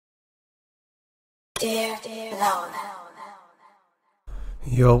dearlola.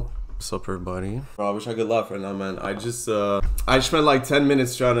 Yo, what's up everybody? Bro, I wish I could laugh right now, man. I just spent like 10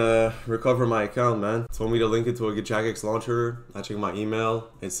 minutes trying to recover my account, man. Told me to link it to a Jagex launcher. I checked my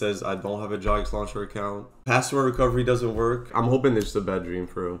email. It says I don't have a Jagex launcher account. Password recovery doesn't work. I'm hoping it's a bad dream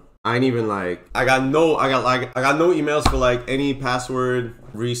for real. I ain't even like, I got no emails for like any password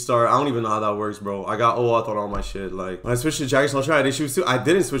restart. I don't even know how that works, bro. I got OAuth on all my shit. Like when I switched to Jagex launcher, I had issues too. I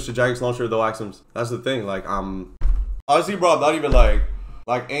didn't switch to Jagex launcher though, Axums. That's the thing. Like honestly, bro, I'm not even like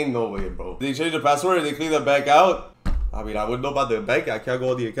ain't no way, bro. They change the password and they clean that back out. I mean, I wouldn't know about the bank. I can't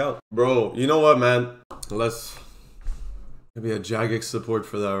go on the account, bro. You know what, man? Let's maybe a Jagex support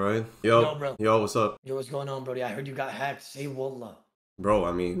for that, right? Yo, bro. Yo, what's up? Yo, what's going on, Brody? I heard you got hacked. Say wallah. Bro,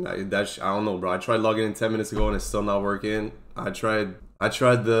 I mean, I don't know, bro. I tried logging in 10 minutes ago and it's still not working. I tried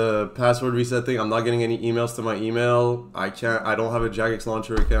the password reset thing. I'm not getting any emails to my email. I don't have a Jagex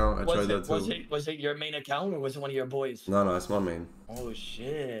launcher account. I tried that too. Was it your main account or was it one of your boys? No, it's my main. Oh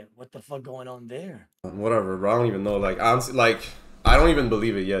shit. What the fuck going on there? Whatever, bro. I don't even know. Like, honestly, like, I don't even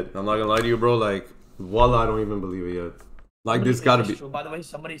believe it yet. I'm not gonna lie to you, bro. Like, voila, I don't even believe it yet. Like, this gotta be true. By the way,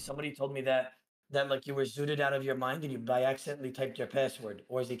 somebody told me that like you were zooted out of your mind and you by accidentally typed your password,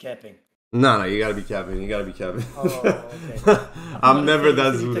 or is he capping? No, you gotta be capping. You gotta be capping. Oh, okay. I'm never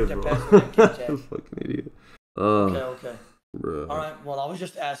that zooted, bro. Fucking idiot. Okay. Bro. All right. Well, I was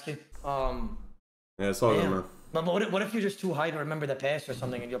just asking. Yeah, it's all good, man. But what if you're just too high to remember the pass or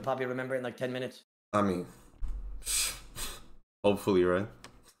something, and you'll probably remember it in like 10 minutes? I mean, hopefully, right?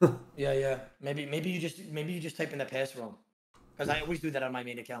 Yeah. Maybe you just type in the pass wrong, because I always do that on my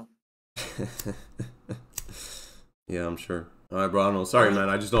main account. Yeah, I'm sure. All right, bro. I don't know. Sorry, man.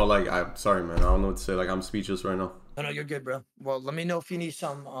 I just don't like. I'm sorry, man. I don't know what to say. Like, I'm speechless right now. No, you're good, bro. Well, let me know if you need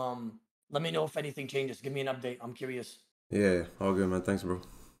some. Let me know if anything changes. Give me an update. I'm curious. Yeah, all good, man. Thanks, bro.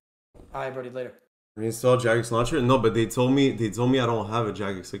 All right, Brody. Later. Reinstall Jagex launcher? No, but they told me I don't have a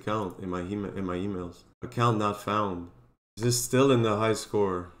Jagex account in my emails. Account not found. Is this still in the high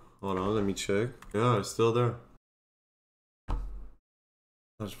score? Hold on, let me check. Yeah, it's still there.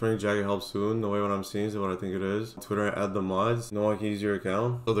 I'm spring Jagex help soon. No way what I'm seeing is what I think it is. Twitter, add the mods. No one can use your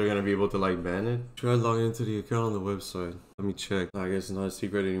account. So they're gonna be able to like ban it. Try logging into the account on the website. Let me check. I guess it's not a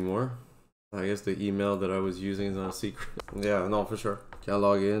secret anymore. I guess the email that I was using is not a secret. Yeah, no, for sure. Can't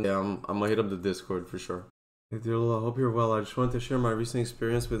log in. Yeah, I'm gonna hit up the Discord for sure. Hey dearlola, I hope you're well. I just wanted to share my recent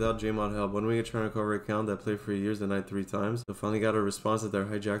experience without Jmod help. One week trying to recover an account that played for years the night 3 times. So finally got a response that they're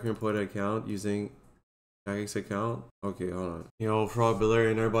hijacking reported account using Jagex account. Okay, hold on. Yo, Frog,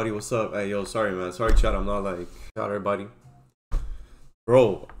 Bilary, and everybody, what's up? Hey, yo, sorry, man. Sorry, chat. I'm not like, shout everybody.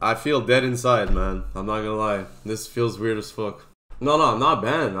 Bro, I feel dead inside, man. I'm not gonna lie. This feels weird as fuck. No, I'm not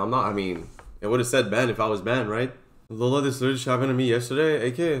banned. I mean, it would have said banned if I was banned, right? Lola, this literally just happened to me yesterday.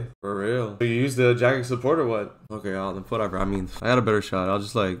 AK, for real. So you used the Jagex support or what? Okay, whatever. I mean, I got a better shot. I'll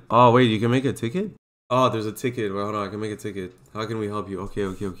just like, oh, wait, you can make a ticket? Oh, there's a ticket. Wait, hold on. I can make a ticket. How can we help you?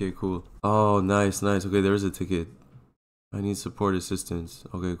 Okay, cool. Oh, nice. Okay, there's a ticket. I need support assistance.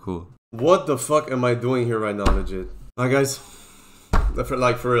 Okay, cool. What the fuck am I doing here right now, legit? Alright, guys.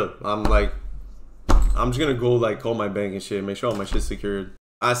 Like, for real. I'm just gonna go, like, call my bank and shit. Make sure all my shit's secured.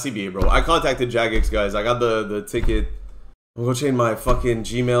 CBA, bro. I contacted Jagex, guys. I got the ticket. I'm gonna change my fucking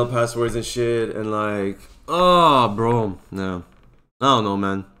Gmail passwords and shit. And, like, oh, bro. No. I don't know,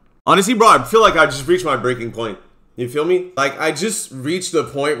 man. Honestly, bro, I feel like I just reached my breaking point. You feel me? Like, I just reached the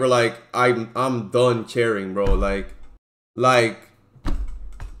point where, like, I'm done caring, bro. Like,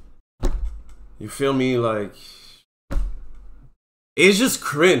 you feel me? Like, it's just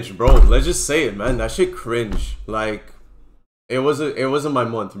cringe, bro. Let's just say it, man. That shit cringe. Like, it wasn't my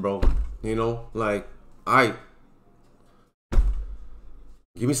month, bro. You know? Like,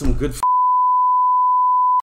 give me some good